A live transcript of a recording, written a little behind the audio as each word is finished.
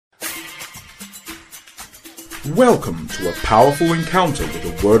Welcome to a powerful encounter with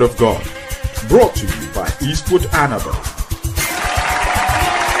the Word of God, brought to you by Eastwood Annabelle.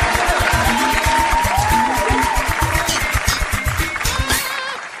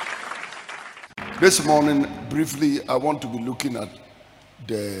 This morning, briefly, I want to be looking at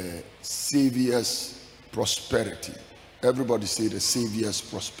the Saviours Prosperity. Everybody say the Saviours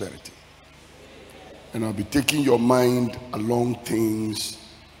Prosperity. And I'll be taking your mind along things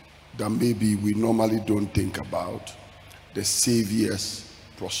that maybe we normally don't think about. The Saviour's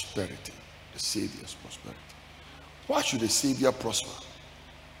prosperity. The Saviour's prosperity. Why should a Savior prosper?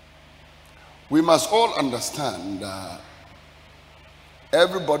 We must all understand that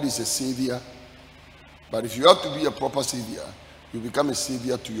everybody is a Savior, but if you have to be a proper Savior, you become a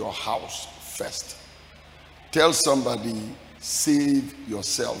Savior to your house first. Tell somebody, save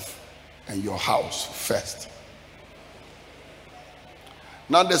yourself and your house first.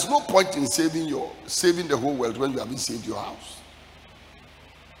 Now, there's no point in saving the whole world when you haven't saved your house.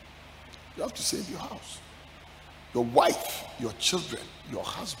 You have to save your house, your wife, your children, your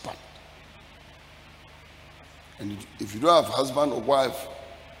husband. And if you don't have husband or wife,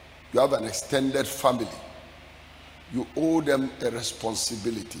 you have an extended family. You owe them a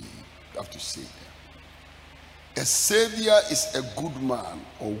responsibility. You have to save them. A savior is a good man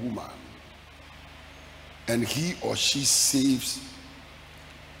or woman, and he or she saves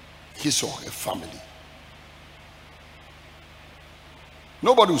his or her family.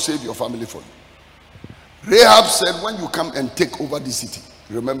 Nobody will save your family for you. Rahab said, when you come and take over the city,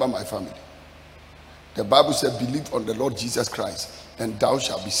 remember my family. The Bible said, believe on the Lord Jesus Christ, and thou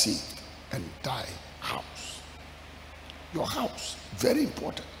shalt be saved, and thy house. Your house, very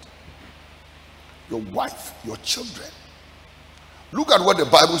important. Your wife, your children. Look at what the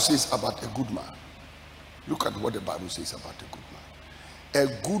Bible says about a good man. Look at what the Bible says about a good man. A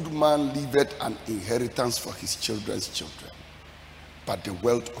good man leaveth an inheritance for his children's children, but the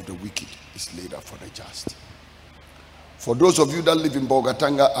wealth of the wicked is laid up for the just. For those of you that live in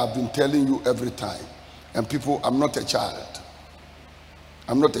Bogatanga, I've been telling you every time, and people, I'm not a child.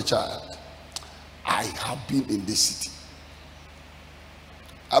 I'm not a child. I have been in this city.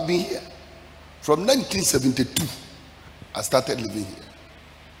 I've been here. From 1972, I started living here.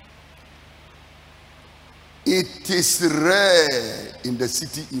 It is rare in the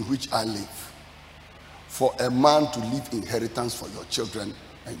city in which I live for a man to leave inheritance for your children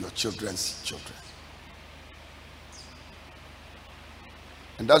and your children's children.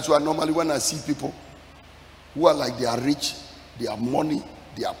 And that's why normally when I see people who are like they are rich, they have money,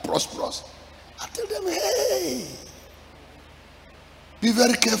 they are prosperous, I tell them, hey, be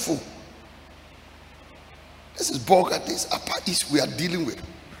very careful. This is Boga, this is Upper East we are dealing with.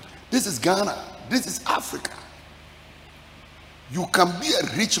 This is Ghana. This is Africa. You can be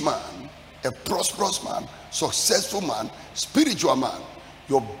a rich man, a prosperous man, successful man, spiritual man.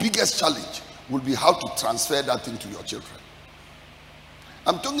 Your biggest challenge will be how to transfer that into your children.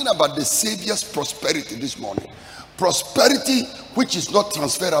 I'm talking about the Saviour's prosperity this morning. Prosperity which is not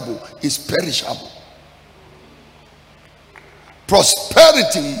transferable is perishable.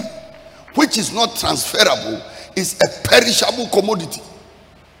 Prosperity which is not transferable is a perishable commodity.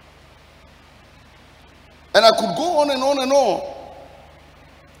 And I could go on and on and on.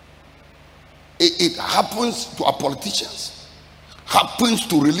 It happens to our politicians, happens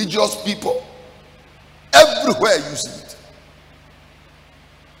to religious people. Everywhere you see it.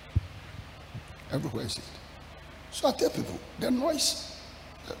 Everywhere you see it. So I tell people, the noise.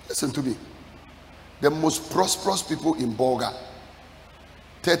 Listen to me. The most prosperous people in Boga,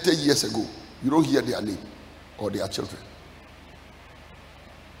 30 years ago, you don't hear their name or their children.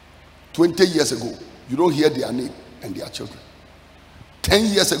 20 years ago, you don't hear their name and their children. 10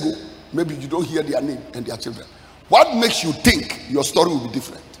 years ago, maybe you don't hear their name and their children. What makes you think your story will be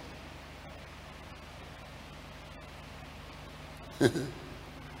different?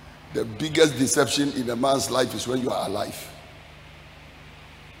 The biggest deception in a man's life is when you are alive.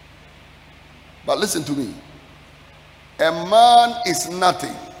 But listen to me. A man is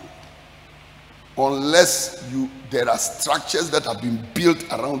nothing unless there are structures that have been built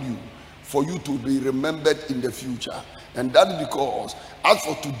around you for you to be remembered in the future. And that is because as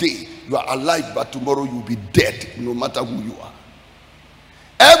for today, you are alive, but tomorrow you will be dead, no matter who you are.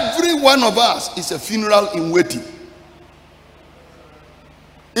 Every one of us is a funeral in waiting.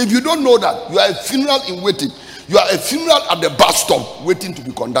 If you don't know that, you are a funeral in waiting. You are a funeral at the bus stop waiting to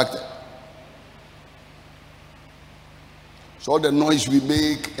be conducted. So all the noise we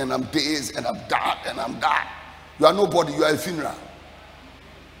make, and I'm this, and I'm that, and I'm that. You are nobody, you are a funeral.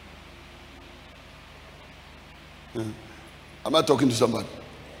 Am I talking to somebody?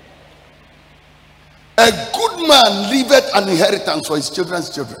 A good man leaveth an inheritance for his children's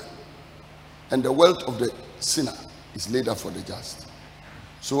children, and the wealth of the sinner is laid up for the just.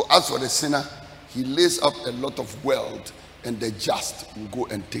 So as for the sinner, he lays up a lot of wealth, and the just will go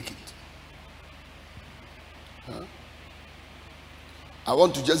and take it. I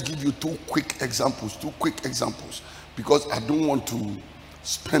want to just give you two quick examples, because I don't want to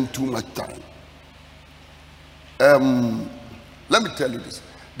spend too much time. Let me tell you this.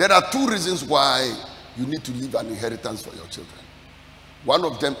 There are two reasons why you need to leave an inheritance for your children. One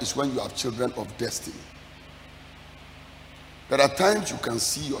of them is when you have children of destiny. There are times you can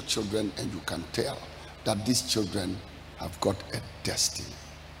see your children and you can tell that these children have got a destiny.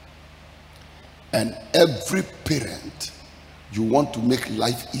 And every parent, you want to make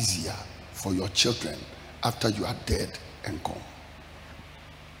life easier for your children after you are dead and gone.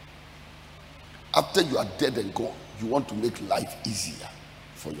 After you are dead and gone, you want to make life easier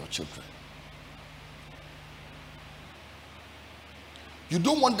for your children. You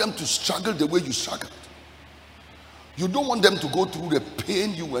don't want them to struggle the way you struggled. You don't want them to go through the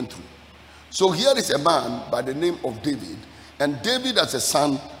pain you went through. So here is a man by the name of David, and David has a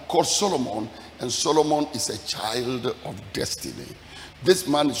son called Solomon, and Solomon is a child of destiny. This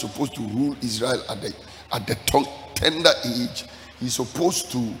man is supposed to rule Israel at the tender age. He's supposed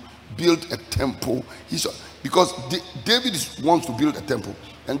to build a temple. Because David wants to build a temple,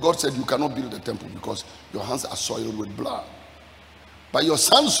 and God said, you cannot build a temple because your hands are soiled with blood. But your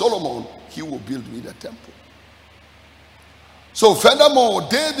son Solomon, he will build me the temple. So furthermore,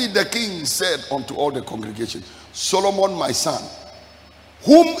 David the king said unto all the congregation, Solomon my son,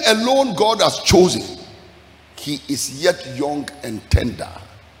 whom alone God has chosen, he is yet young and tender,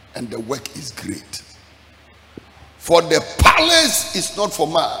 and the work is great. For the palace is not for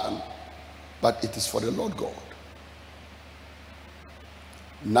man, but it is for the Lord God.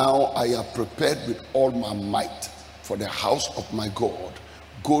 Now I have prepared with all my might for the house of my God,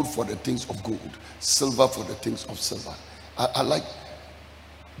 gold for the things of gold, silver for the things of silver. I like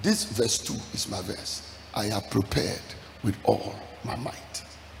this. Verse 2 is my verse. I have prepared with all my might.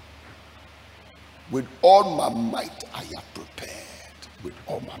 With all my might I have prepared with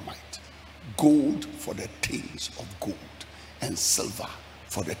all my might. Gold for the things of gold, and silver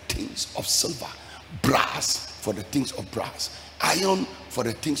for the things of silver, brass for the things of brass, iron for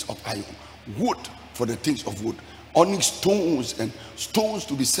the things of iron, wood for the things of wood, onyx stones and stones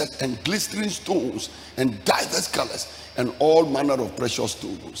to be set, and glistening stones and diverse colors, and all manner of precious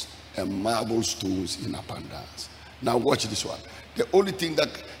stones and marble stones in abundance. Now watch this one. The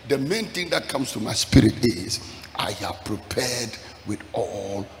main thing that comes to my spirit is, I have prepared with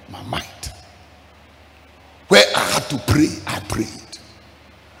all my might. Where I had to pray, I prayed.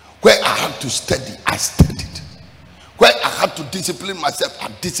 Where I had to study, I studied. Where I had to discipline myself, I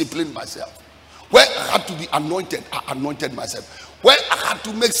disciplined myself. Where I had to be anointed, I anointed myself. Where I had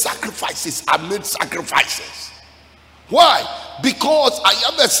to make sacrifices, I made sacrifices. Why? Because I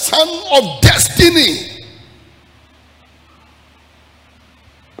am a son of destiny.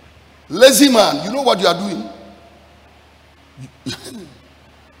 Lazy man, you know what you are doing?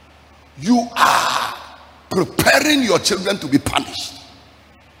 You are preparing your children to be punished.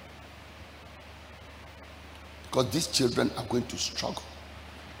 Because these children are going to struggle.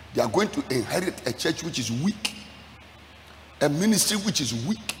 They are going to inherit a church which is weak, a ministry which is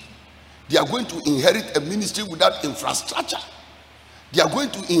weak. They are going to inherit a ministry without infrastructure. They are going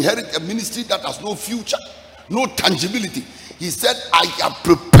to inherit a ministry that has no future, no tangibility. He said, I have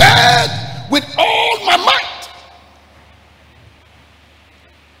prepared with all my might.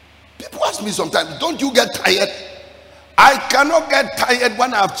 People ask me sometimes, don't you get tired? I cannot get tired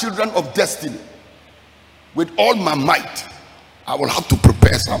when I have children of destiny. With all my might, I will have to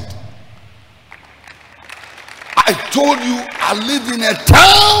prepare something. I told you, I live in a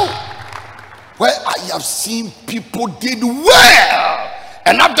town where I have seen people did well,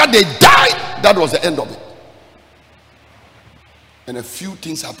 and after they died, that was the end of it. And a few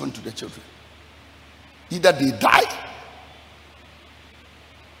things happened to the children. Either they died.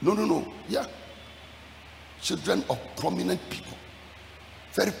 No. Yeah. Children of prominent people,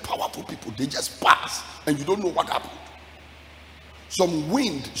 very powerful people, they just pass and you don't know what happened. Some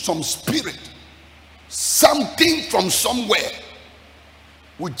wind, some spirit, something from somewhere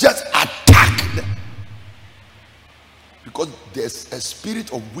will just attack them, because there's a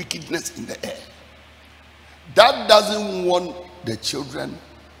spirit of wickedness in the air that doesn't want the children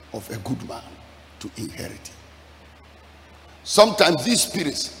of a good man to inherit it. Sometimes these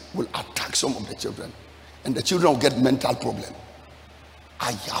spirits will attack some of the children, and the children will get mental problem.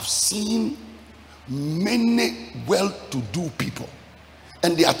 I have seen many well-to-do people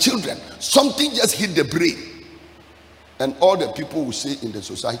and their children, something just hit the brain. And all the people will say in the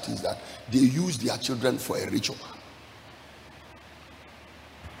society is that they use their children for a ritual.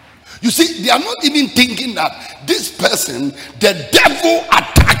 You see, they are not even thinking that this person, the devil,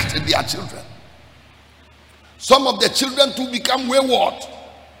 attacked their children. Some of the children too become wayward.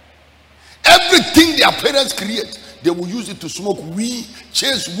 Everything their parents create, they will use it to smoke weed,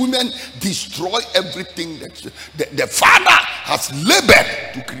 chase women, destroy everything that the father has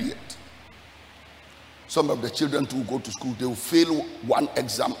labored to create. Some of the children too go to school, they will fail one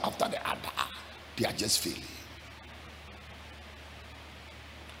exam after the other. They are just failing.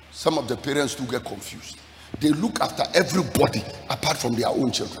 Some of the parents too get confused. They look after everybody apart from their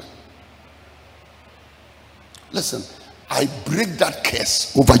own children. Listen, I break that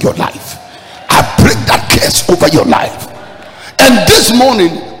curse over your life. I break that curse over your life. And this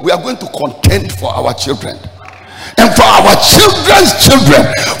morning, we are going to contend for our children. And for our children's children,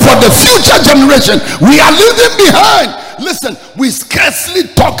 for the future generation we are leaving behind. Listen, we scarcely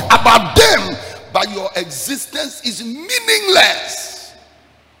talk about them, but your existence is meaningless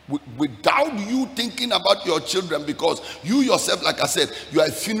without you thinking about your children, because you yourself, like I said, you are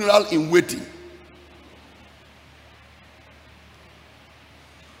a funeral in waiting.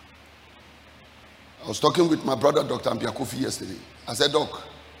 I was talking with my brother, Dr. Ampiakofi, yesterday. I said, Doc,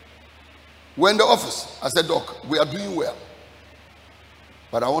 we're in the office. I said, Doc, we are doing well.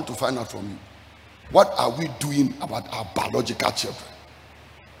 But I want to find out from you, what are we doing about our biological children?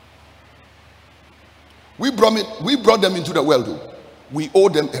 We brought them into the world, though. We owe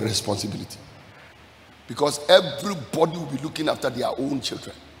them a responsibility. Because everybody will be looking after their own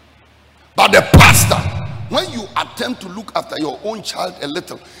children. But the pastor, when you attempt to look after your own child a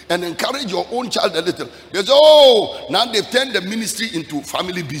little and encourage your own child a little, they say, oh, now they've turned the ministry into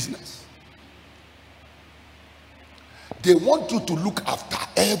family business. They want you to look after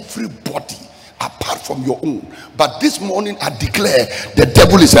everybody apart from your own. But this morning I declare the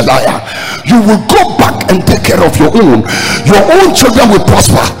devil is a liar. You will go back and take care of your own. Your own children will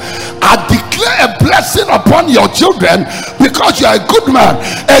prosper. I declare a blessing upon your children because you are a good man.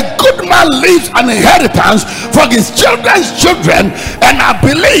 A good man leaves an inheritance for his children's children. And I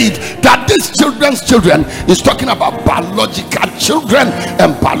believe that this children's children is talking about biological children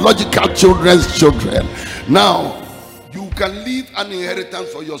and biological children's children. Now, you can leave an inheritance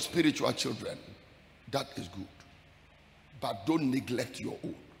for your spiritual children. That is good. But don't neglect your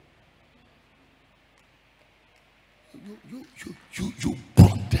own. You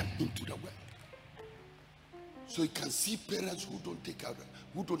brought them into the world. So you can see parents who don't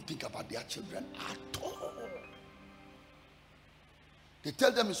think about their children at all. They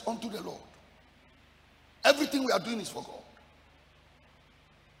tell them it's unto the Lord. Everything we are doing is for God.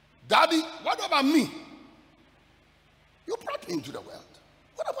 Daddy, what about me? You brought me into the world.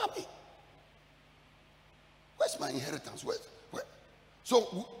 What about me? Where's my inheritance? Where? So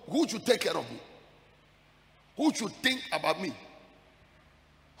who should take care of me? Who should think about me?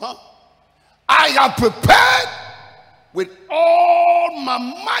 Huh? I have prepared with all my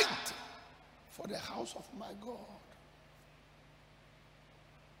might for the house of my God.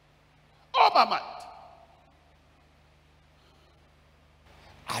 All my might.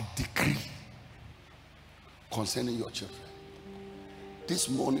 I decree concerning your children. This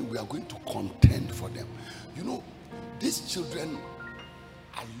morning we are going to contend for them. You know, these children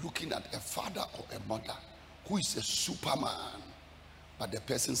are looking at a father or a mother who is a superman, but the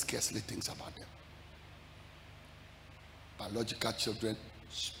person scarcely thinks about them. Biological children,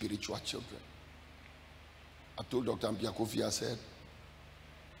 spiritual children. I told Dr. Ampiakofi, I said,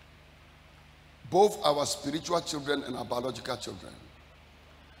 both our spiritual children and our biological children,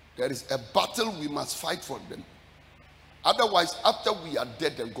 there is a battle we must fight for them. Otherwise, after we are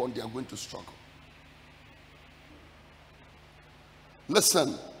dead and gone, they are going to struggle.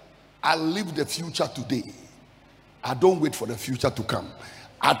 Listen, I live the future today. I don't wait for the future to come.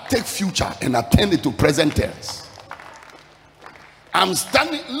 I take future and I turn it to present tense. I'm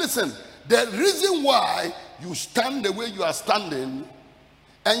standing. Listen, the reason why you stand the way you are standing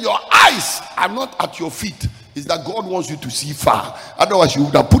and your eyes are not at your feet is that God wants you to see far. Otherwise, you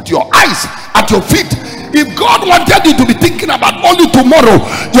would have put your eyes at your feet. If God wanted you to be thinking about only tomorrow,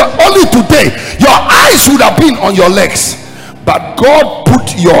 only today, your eyes would have been on your legs. But God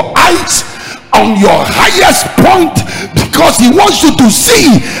put your eyes on your highest point because He wants you to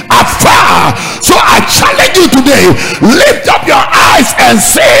see afar. So I challenge you today, lift up your eyes and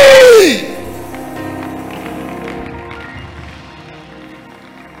see.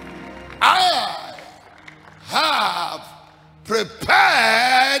 I have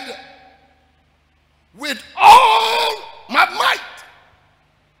prepared with all my might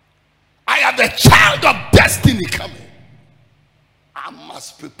the child of destiny coming, I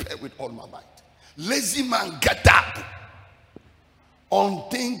must prepare with all my might. Lazy man, get up.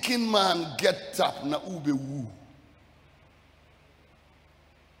 Unthinking man, get up. Na ube woo.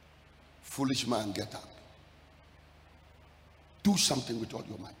 Foolish man, get up. Do something with all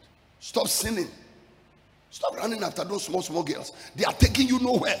your might. Stop sinning. Stop running after those small girls. They are taking you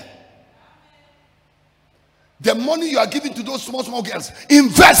nowhere. The money you are giving to those small girls,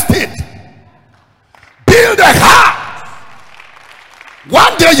 invest it. Build a house.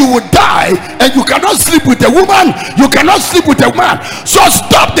 One day you will die and you cannot sleep with a woman, you cannot sleep with a man. So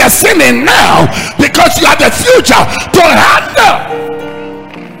stop the sinning now, because you have the future to handle.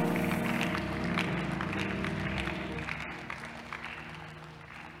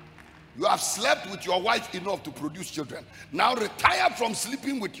 You have slept with your wife enough to produce children. Now retire from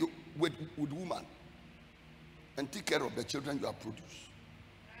sleeping with woman and take care of the children you have produced.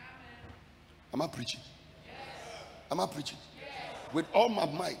 Am I preaching? Am I preaching? With all my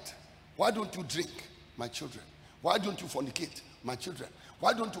might. Why don't you drink, my children? Why don't you fornicate, my children?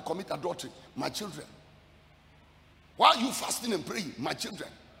 Why don't you commit adultery, my children? Why are you fasting and praying, my children?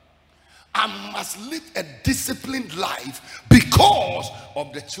 I must live a disciplined life because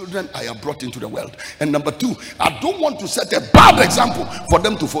of the children I have brought into the world. And number two, I don't want to set a bad example for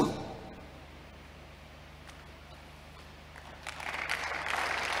them to follow.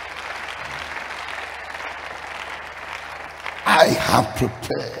 I have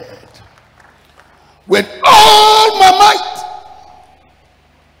prepared with all my might.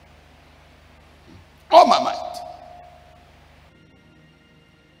 All my might.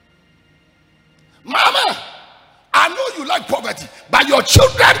 Mama, I know you like poverty, but your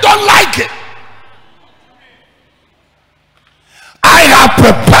children don't like it. I have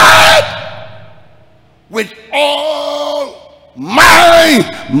prepared with all my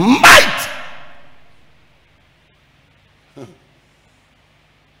might.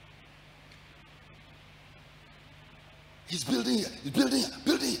 He's building here, he's building here,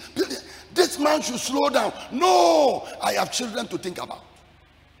 building here, building here. This man should slow down. No, I have children to think about.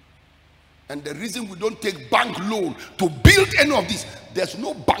 And the reason we don't take bank loan to build any of this, there's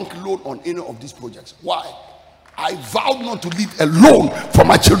no bank loan on any of these projects. Why? I vowed not to leave a loan for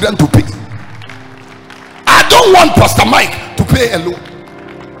my children to pay. I don't want Pastor Mike to pay a loan.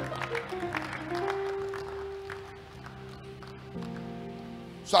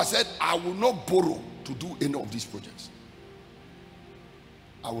 So I said, I will not borrow to do any of these projects.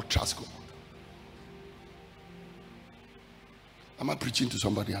 I will trust God. Am I preaching to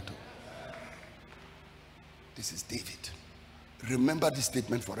somebody at all? This is David. Remember this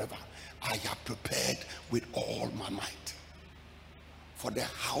statement forever. I have prepared with all my might for the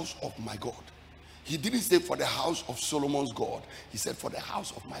house of my God. He didn't say for the house of Solomon's God. He said for the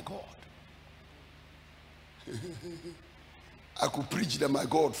house of my God. I could preach them my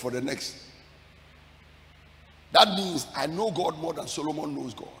God for the next. That means I know God more than Solomon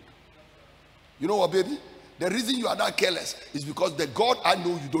knows God. You know what, baby? The reason you are that careless is because the God I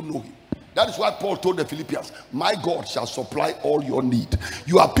know, you don't know him. That is why Paul told the Philippians, my God shall supply all your need.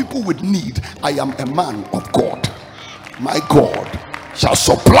 You are people with need. I am a man of God. My God shall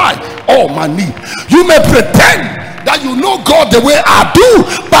supply all my need. You may pretend that you know God the way I do,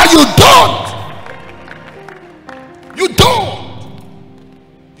 but you don't. You don't.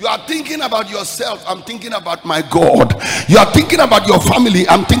 You are thinking about yourself. I'm thinking about my God. You are thinking about your family.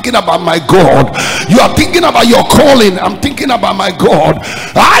 I'm thinking about my God. You are thinking about your calling. I'm thinking about my God.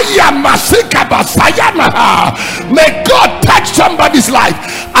 May God touch somebody's life.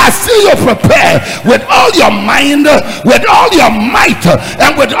 I see you prepare with all your mind, with all your might,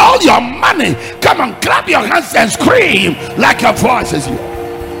 and with all your money. Come on, clap your hands and scream like your voice is yours.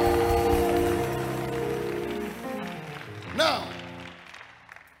 Now,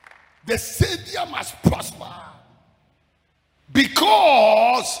 the Savior must prosper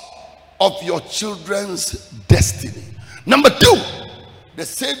because of your children's destiny. Number two, the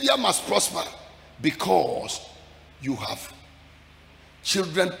Savior must prosper because you have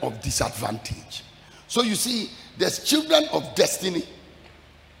children of disadvantage. So you see, there's children of destiny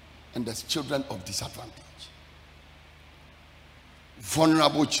and there's children of disadvantage.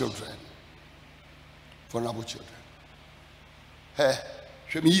 Vulnerable children. Vulnerable children. Hey.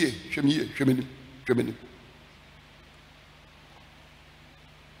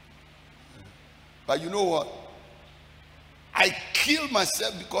 But you know what? I kill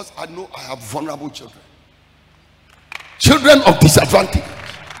myself because I know I have vulnerable children. Children of disadvantage.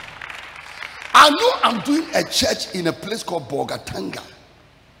 I know I'm doing a church in a place called Bogatanga,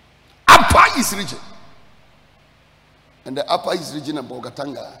 Upper East region. And the Upper East region of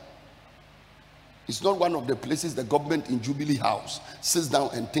Bogatanga, It's not one of the places the government in Jubilee House sits down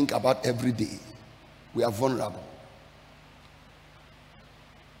and think about every day. We are vulnerable.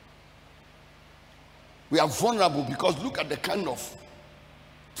 We are vulnerable because look at the kind of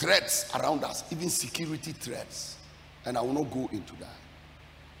threats around us, even security threats. And I will not go into that.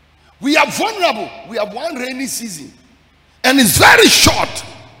 We are vulnerable. We have one rainy season and it's very short.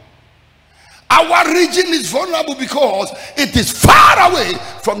 Our region is vulnerable because it is far away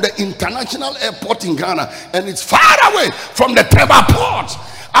from the international airport in Ghana and it's far away from the Teba port.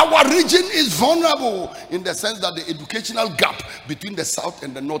 Our region is vulnerable in the sense that the educational gap between the south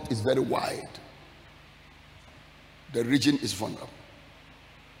and the north is very wide. The region is vulnerable.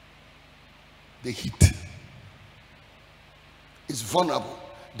 The heat is vulnerable.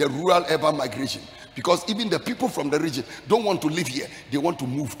 The rural urban migration, because even the people from the region don't want to live here, they want to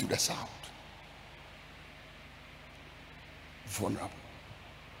move to the south. Vulnerable.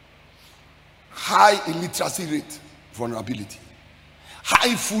 High illiteracy rate, vulnerability.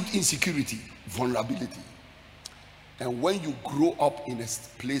 High food insecurity, vulnerability. And when you grow up in a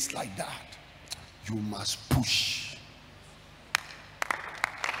place like that, you must push.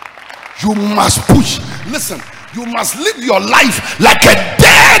 You must push. Listen, you must live your life like a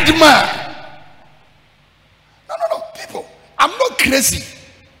dead man. No, people, I'm not crazy.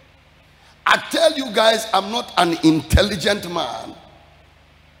 I tell you guys, I'm not an intelligent man,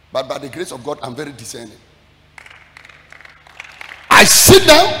 but by the grace of God, I'm very discerning. I sit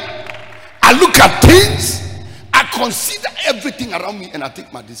down, I look at things, I consider everything around me, and I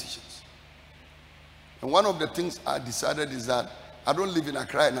take my decisions. And one of the things I decided is that I don't live in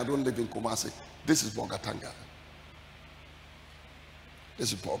Accra and I don't live in Kumasi. This is Bogatanga.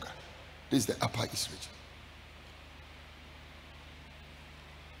 This is Boga. This is the Upper East region.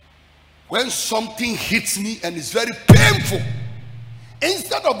 When something hits me and it's very painful,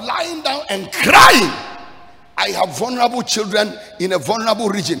 instead of lying down and crying, I have vulnerable children in a vulnerable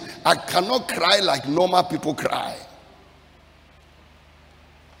region. I cannot cry like normal people cry.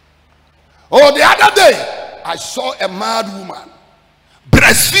 Oh, the other day, I saw a mad woman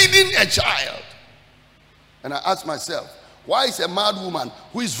breastfeeding a child. And I asked myself, why is a mad woman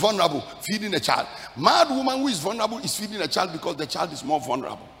who is vulnerable feeding a child? Mad woman who is vulnerable is feeding a child because the child is more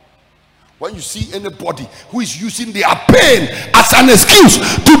vulnerable. When you see anybody who is using their pain as an excuse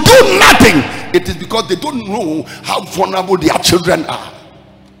to do nothing, it is because they don't know how vulnerable their children are.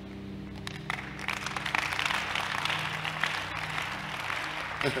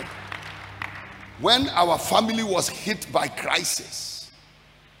 When our family was hit by crisis,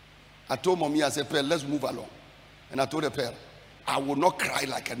 I told mommy, I said, Pearl, let's move along. And I told her, Pearl, I will not cry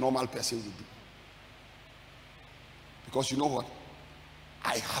like a normal person would do. Because you know what?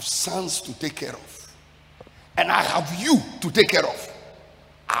 I have sons to take care of. And I have you to take care of.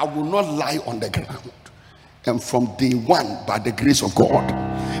 I will not lie on the ground. And from day one, by the grace of God,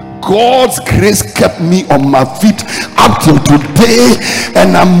 God's grace kept me on my feet up till today,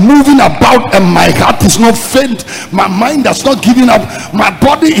 and I'm moving about, and my heart is not faint, my mind has not given up, my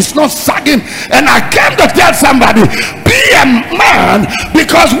body is not sagging. And I came to tell somebody, be a man,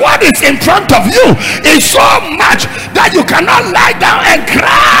 because what is in front of you is so much that you cannot lie down and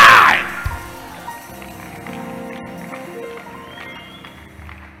cry.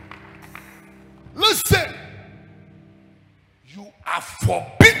 Listen, you are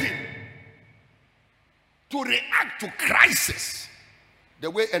forbidden to react to crisis the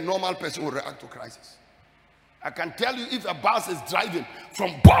way a normal person will react to crisis. I can tell you, if a bus is driving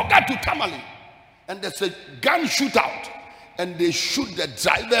from Boga to Tamale and there's a gun shootout and they shoot the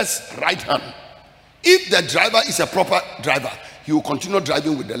driver's right hand, if the driver is a proper driver, he will continue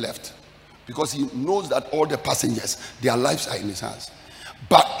driving with the left because he knows that all the passengers, their lives are in his hands.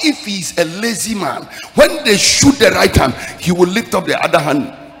 But if he's a lazy man, when they shoot the right hand, he will lift up the other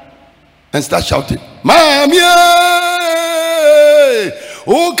hand and start shouting, Mamie,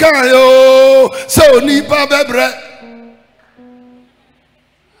 Ukayo, so nipa bebre,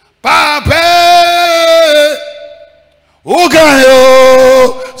 Pape,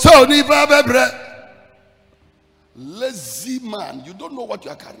 Ukayo, so nipa bebre. Lazy man, you don't know what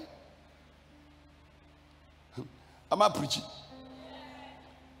you are carrying. Am I preaching?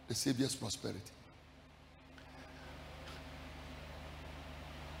 The Saviours Prosperity.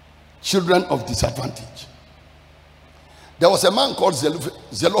 Children of disadvantage. There was a man called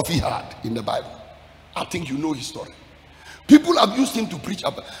Zelophehad in the Bible. I think you know his story. People have used him to preach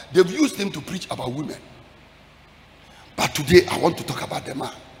about, they've used him to preach about women. But today I want to talk about the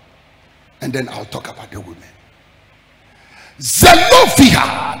man, and then I'll talk about the women.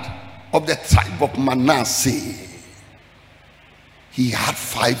 Zelophehad of the tribe of Manasseh, he had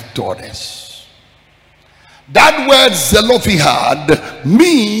 5 daughters. That word Zelophehad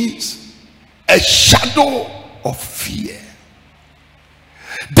means a shadow of fear.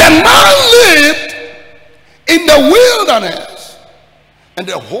 The man lived in the wilderness, and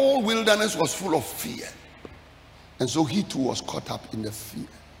the whole wilderness was full of fear. And so he too was caught up in the fear.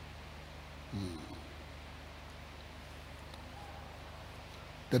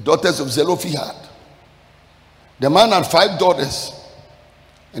 The daughters of Zelophehad. The man had 5 daughters,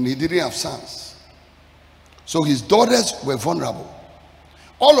 and he didn't have sons. So his daughters were vulnerable.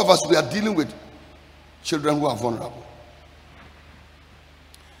 All of us, we are dealing with children who are vulnerable.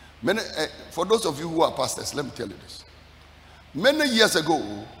 For those of you who are pastors, let me tell you this. Many years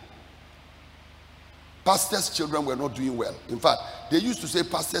ago, pastors' children were not doing well. In fact, they used to say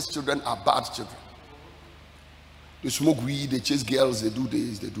pastors' children are bad children. They smoke weed, they chase girls, they do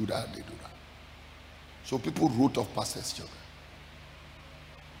this, they do that, they do that. So people wrote off pastors' children.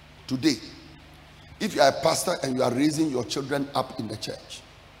 Today, if you are a pastor and you are raising your children up in the church,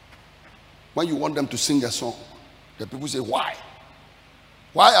 when you want them to sing a song, the people say, why?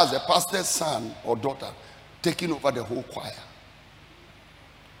 Why has the pastor's son or daughter taking over the whole choir?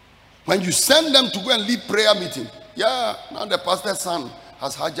 When you send them to go and lead prayer meeting, yeah, now the pastor's son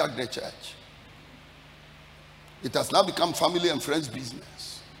has hijacked the church. It has now become family and friends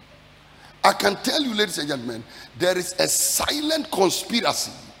business. I can tell you, ladies and gentlemen, there is a silent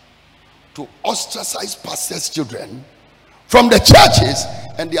conspiracy to ostracize pastors' children from the churches,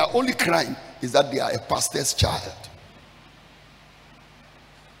 and their only crime is that they are a pastor's child.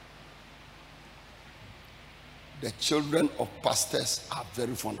 The children of pastors are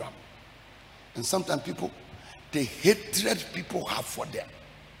very vulnerable. And sometimes people, the hatred people have for them.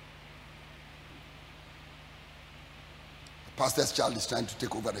 The pastor's child is trying to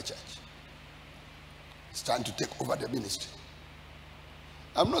take over the church. He's trying to take over the ministry.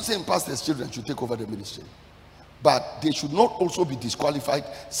 I'm not saying pastors' children should take over the ministry, but they should not also be disqualified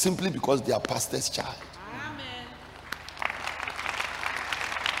simply because they are pastor's child. Amen.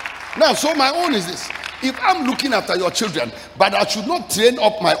 Now, so my own is this. If I'm looking after your children, but I should not train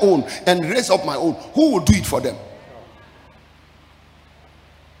up my own and raise up my own, who will do it for them?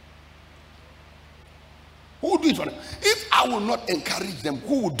 Who will do it for them? If I will not encourage them,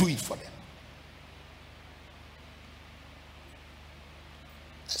 who will do it for them?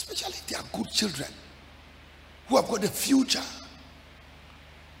 Especially if they are good children who have got a future.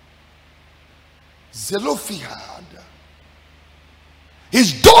 Zelophehad,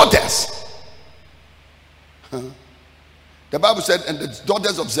 his daughters. The Bible said, and the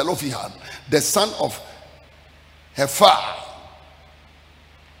daughters of Zelophehad, the son of Hephah,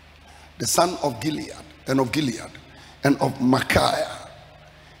 the son of Gilead, and of Micaiah,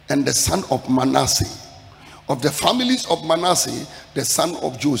 and the son of Manasseh, of the families of Manasseh, the son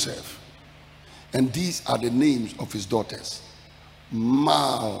of Joseph. And these are the names of his daughters: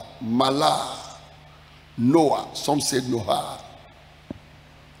 Malah, Noah, some said Noah,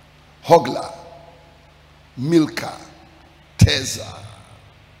 Hoglah, Milcah, Tezah.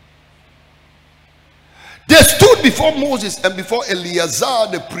 They stood before Moses and before Eleazar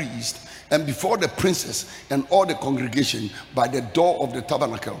the priest and before the princes and all the congregation by the door of the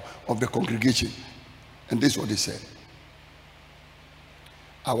tabernacle of the congregation. And this is what they said: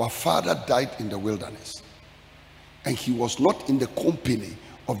 our father died in the wilderness, and he was not in the company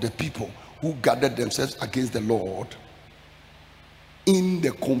of the people who gathered themselves against the Lord in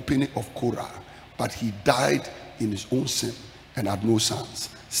the company of Korah, but he died in his own sin and had no sons.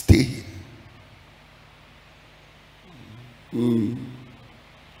 Stay here.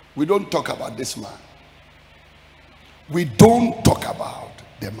 We don't talk about this man. We don't talk about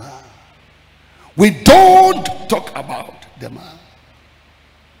the man. We don't talk about the man.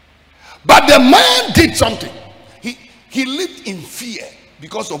 But the man did something. He lived in fear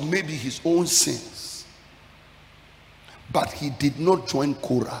because of maybe his own sins. But he did not join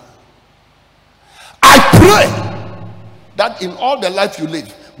Korah. I pray that in all the life you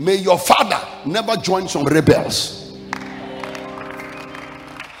live, may your father never join some rebels.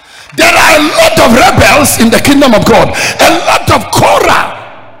 There are a lot of rebels in the kingdom of God, a lot of Korah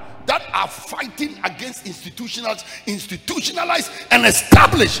that are fighting against institutionalized and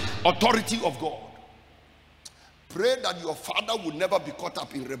established authority of God. Pray that your father will never be caught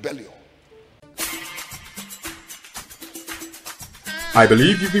up in rebellion. I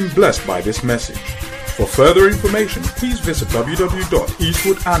believe you've been blessed by this message. For further information, please visit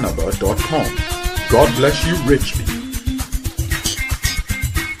www.eastwoodanaba.com. God bless you richly.